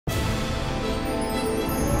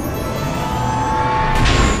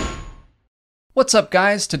What's up,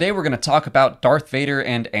 guys? Today we're going to talk about Darth Vader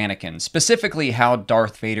and Anakin, specifically how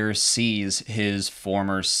Darth Vader sees his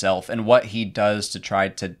former self and what he does to try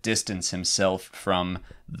to distance himself from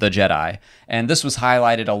the Jedi. And this was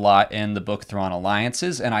highlighted a lot in the book Thrawn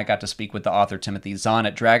Alliances, and I got to speak with the author Timothy Zahn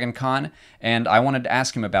at DragonCon, and I wanted to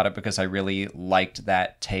ask him about it because I really liked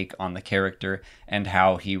that take on the character and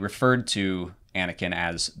how he referred to Anakin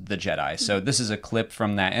as the Jedi. So this is a clip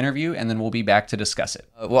from that interview, and then we'll be back to discuss it.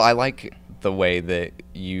 Well, I like the way that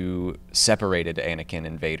you separated Anakin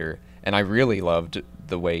and Vader, and I really loved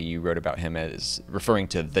the way you wrote about him as referring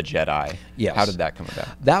to the Jedi. Yes. How did that come about?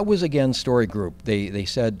 That was, again, Story Group. They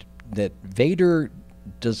said that Vader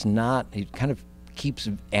does not, he kind of keeps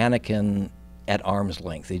Anakin at arm's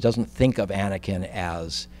length. He doesn't think of Anakin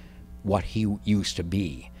as what he used to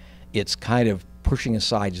be. It's kind of pushing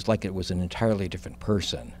aside just like it was an entirely different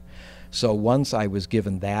person. So once I was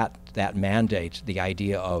given that mandate, the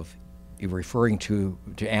idea of referring to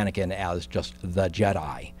Anakin as just the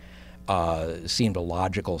Jedi seemed a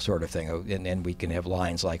logical sort of thing. And we can have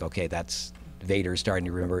lines like, okay, that's Vader starting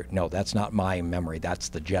to remember. No, that's not my memory. That's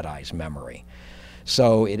the Jedi's memory.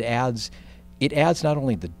 So it adds not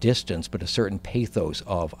only the distance, but a certain pathos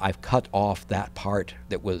of I've cut off that part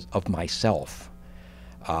that was of myself.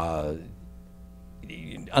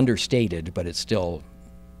 Understated, but it's still,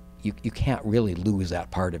 you can't really lose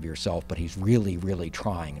that part of yourself, but he's really, really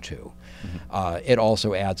trying to. Mm-hmm. It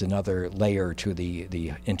also adds another layer to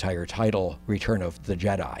the entire title, Return of the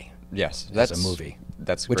Jedi. Yes, that's a movie.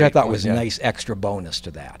 That's which I thought was a nice extra bonus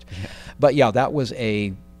to that. Yeah. But yeah, that was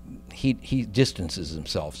he distances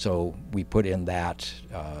himself, so we put in that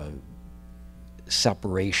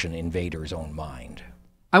separation in Vader's own mind.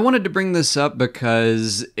 I wanted to bring this up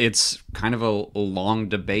because it's kind of a long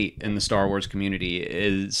debate in the Star Wars community.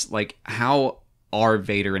 Is like, how are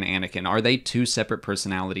Vader and Anakin? Are they two separate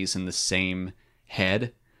personalities in the same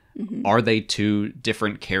head? Mm-hmm. Are they two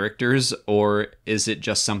different characters? Or is it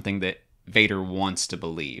just something that Vader wants to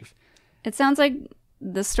believe? It sounds like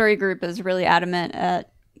the Story Group is really adamant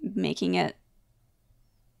at making it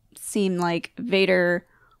seem like Vader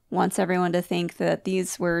wants everyone to think that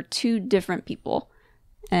these were two different people.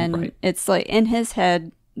 And right. It's like, in his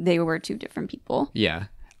head, they were two different people. Yeah.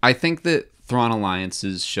 I think that Thrawn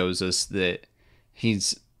Alliances shows us that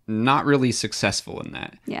he's not really successful in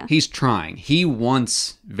that. Yeah. He's trying. He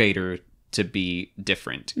wants Vader to be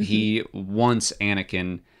different. Mm-hmm. He wants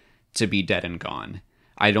Anakin to be dead and gone.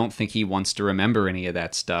 I don't think he wants to remember any of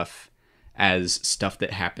that stuff as stuff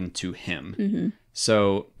that happened to him. Mm-hmm.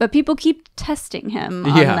 So, but people keep testing him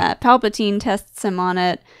on that. Palpatine tests him on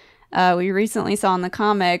it. We recently saw in the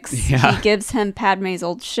comics, he gives him Padme's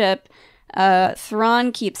old ship.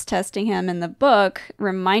 Thrawn keeps testing him in the book,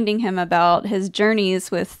 reminding him about his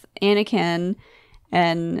journeys with Anakin.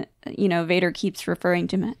 And, Vader keeps referring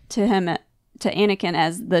to Anakin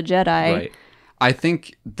as the Jedi. Right. I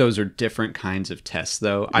think those are different kinds of tests,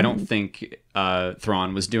 though. Mm-hmm. I don't think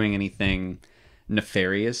Thrawn was doing anything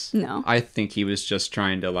nefarious. No. I think he was just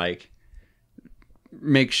trying to,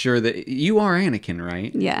 make sure that you are Anakin,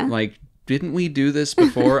 right? Yeah. Didn't we do this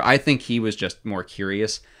before? I think he was just more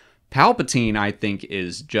curious. Palpatine, I think,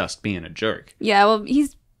 is just being a jerk. Yeah, well,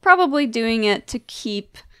 he's probably doing it to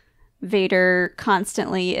keep Vader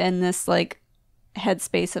constantly in this,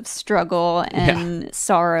 headspace of struggle and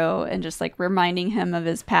sorrow, and just, reminding him of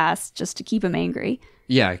his past just to keep him angry.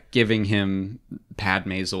 Yeah, giving him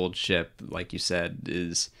Padme's old ship, like you said,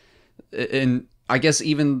 is... And I guess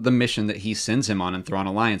even the mission that he sends him on in Thrawn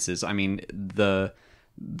Alliances, I mean, the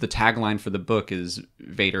tagline for the book is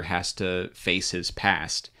Vader has to face his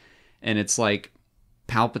past. And it's like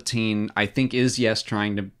Palpatine, I think, is, yes,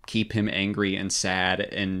 trying to keep him angry and sad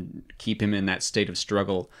and keep him in that state of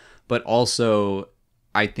struggle. But also,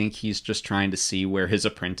 I think he's just trying to see where his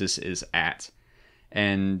apprentice is at.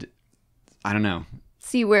 And I don't know.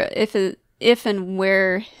 See where, if and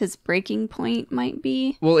where his breaking point might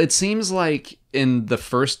be. Well, it seems like in the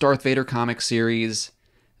first Darth Vader comic series,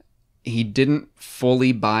 he didn't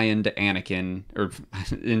fully buy into Anakin or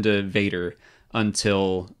into Vader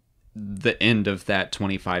until the end of that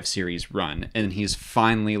 25 series run. And he's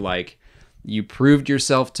finally like, you proved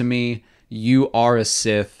yourself to me. You are a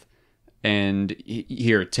Sith. And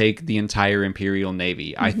here, take the entire Imperial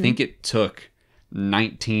Navy. Mm-hmm. I think it took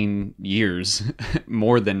 19 years,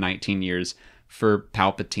 more than 19 years, for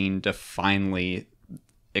Palpatine to finally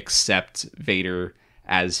accept Vader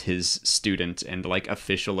as his student and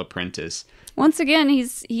official apprentice. Once again,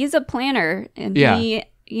 he's a planner, and he,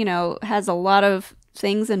 has a lot of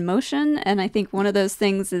things in motion, and I think one of those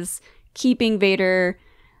things is keeping Vader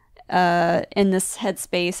in this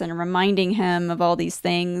headspace and reminding him of all these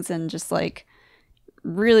things, and just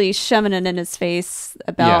really shoving it in his face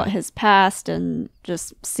about his past and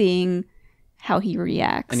just seeing how he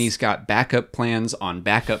reacts. And he's got backup plans on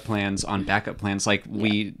backup plans on backup plans. Like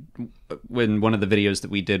when one of the videos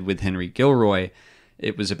that we did with Henry Gilroy,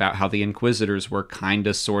 it was about how the Inquisitors were kind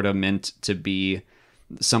of sort of meant to be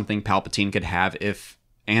something Palpatine could have if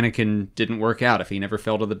Anakin didn't work out, if he never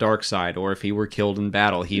fell to the dark side, or if he were killed in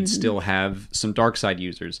battle, he'd still have some dark side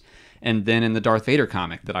users. And then in the Darth Vader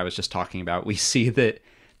comic that I was just talking about, we see that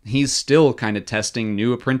he's still kind of testing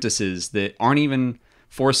new apprentices that aren't even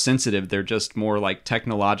force sensitive. They're just more like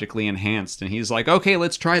technologically enhanced. And he's like, okay,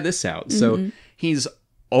 let's try this out. So he's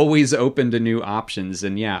always open to new options.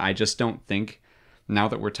 And yeah, I just don't think, now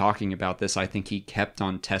that we're talking about this, I think he kept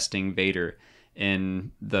on testing Vader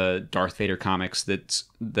in the Darth Vader comics that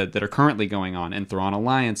are currently going on, and Thrawn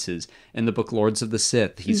Alliances, in the book Lords of the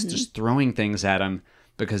Sith. He's just throwing things at him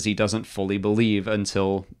because he doesn't fully believe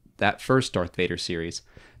until that first Darth Vader series.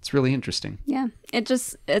 It's really interesting. Yeah,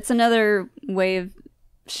 it's another way of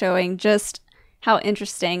showing just how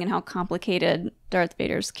interesting and how complicated Darth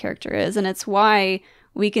Vader's character is, and it's why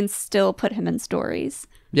we can still put him in stories.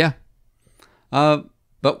 Yeah.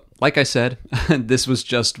 But like I said, this was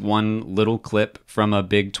just one little clip from a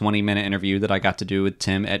big 20-minute interview that I got to do with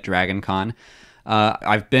Tim at DragonCon.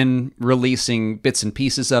 I've been releasing bits and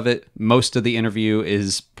pieces of it. Most of the interview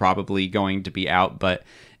is probably going to be out, but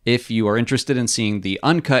if you are interested in seeing the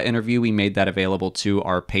uncut interview, we made that available to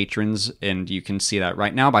our patrons, and you can see that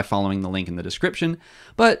right now by following the link in the description.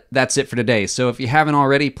 But that's it for today. So if you haven't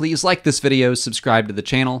already, please like this video, subscribe to the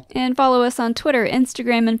channel, and follow us on Twitter,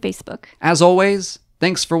 Instagram, and Facebook. As always,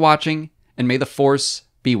 thanks for watching, and may the Force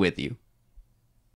be with you.